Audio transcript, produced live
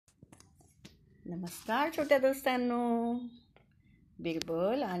नमस्कार छोट्या दोस्तांनो.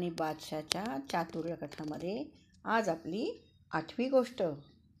 बिरबल आणि बादशाच्या चातुर्य कथामध्ये आज आपली 8वी गोष्ट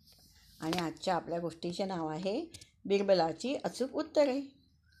आणि आजच्या आपल्या गोष्टीचे नाव आहे बिरबलाची अचूक उत्तरे.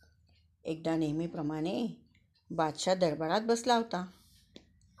 एकदा नेहमीप्रमाणे बादशाह दरबारात बसला होता.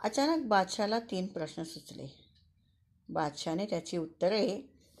 अचानक बादशाला 3 प्रश्न सुचले. बादशाने त्याची उत्तरे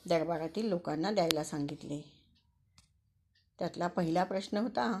दरबारातील लोकांना द्यायला सांगितले. त्यातला पहिला प्रश्न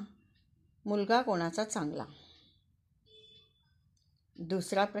होता, मुलगा कोणाचा चांगला.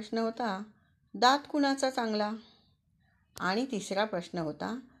 दुसरा प्रश्न होता, दात कुणाचा चांगला. आणि तिसरा प्रश्न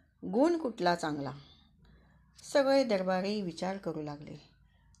होता, गुण कुठला चांगला. सगळे दरबारी विचार करू लागले,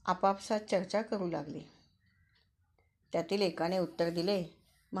 आपापसात चर्चा करू लागले. त्यातील एकाने उत्तर दिले,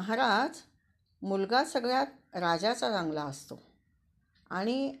 महाराज, मुलगा सगळ्यात राजाचा चांगला असतो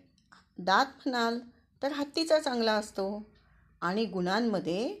आणि दात म्हणाल तर हत्तीचा चांगला असतो आणि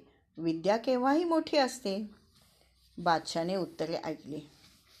गुणांमध्ये विद्या केव्हाही मोठी असते. बादशाने उत्तरे ऐकली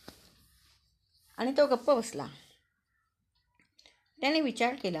आणि तो गप्प बसला. त्याने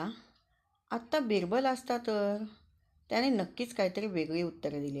विचार केला, आत्ता बिरबल असता तर त्याने नक्कीच काहीतरी वेगळी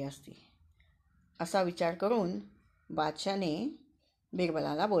उत्तरे दिली असती. असा विचार करून बादशाने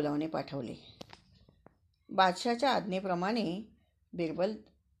बिरबलाला बोलावणे पाठवले. बादशाच्या आज्ञेप्रमाणे बिरबल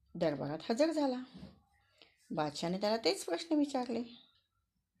दरबारात हजर झाला. बादशाने त्याला तेच प्रश्न विचारले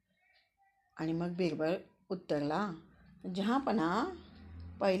आणि मग बिरबल उत्तरला, जहांपना,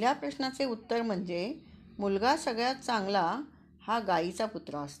 पहिल्या प्रश्नाचे उत्तर म्हणजे मुलगा सगळ्यात चांगला हा गायीचा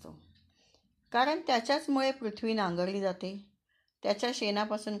पुत्र असतो. कारण त्याच्याचमुळे पृथ्वी नांगरली जाते, त्याच्या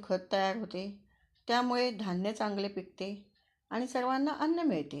शेणापासून खत तयार होते, त्यामुळे धान्य चांगले पिकते आणि सर्वांना अन्न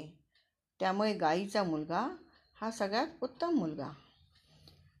मिळते. त्यामुळे गायीचा मुलगा हा सगळ्यात उत्तम मुलगा.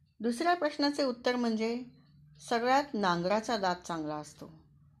 दुसऱ्या प्रश्नाचे उत्तर म्हणजे सगळ्यात नांगराचा दात चांगला असतो.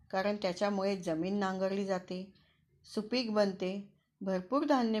 कारण त्याच्यामुळे जमीन नांगरली जाते, सुपीक बनते, भरपूर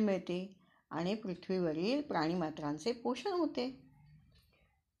धान्य मिळते आणि पृथ्वीवरील प्राणीमात्रांचे पोषण होते.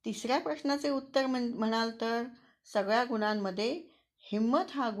 तिसऱ्या प्रश्नाचे उत्तर म्हणाल तर सगळ्या गुणांमध्ये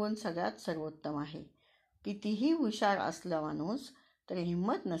हिम्मत हा गुण सगळ्यात सर्वोत्तम आहे. कितीही हुशार असला माणूस तरी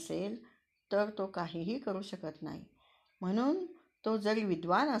हिम्मत नसेल तर तो काहीही करू शकत नाही. म्हणून तो जरी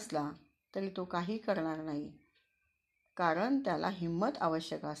विद्वान असला तरी तो काही करणार नाही, कारण त्याला हिम्मत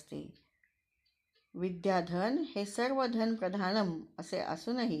आवश्यक असते. विद्याधन हे सर्व धन प्रधानम असे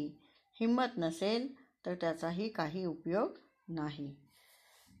असूनही हिम्मत नसेल तर त्याचाही काही उपयोग नाही.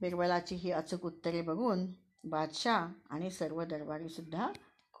 बिरबलाची ही अचूक उत्तरे बघून बादशाह आणि सर्व दरबारीसुद्धा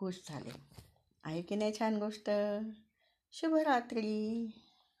खुश झाले. आहे की नाही छान गोष्ट. शुभरात्री.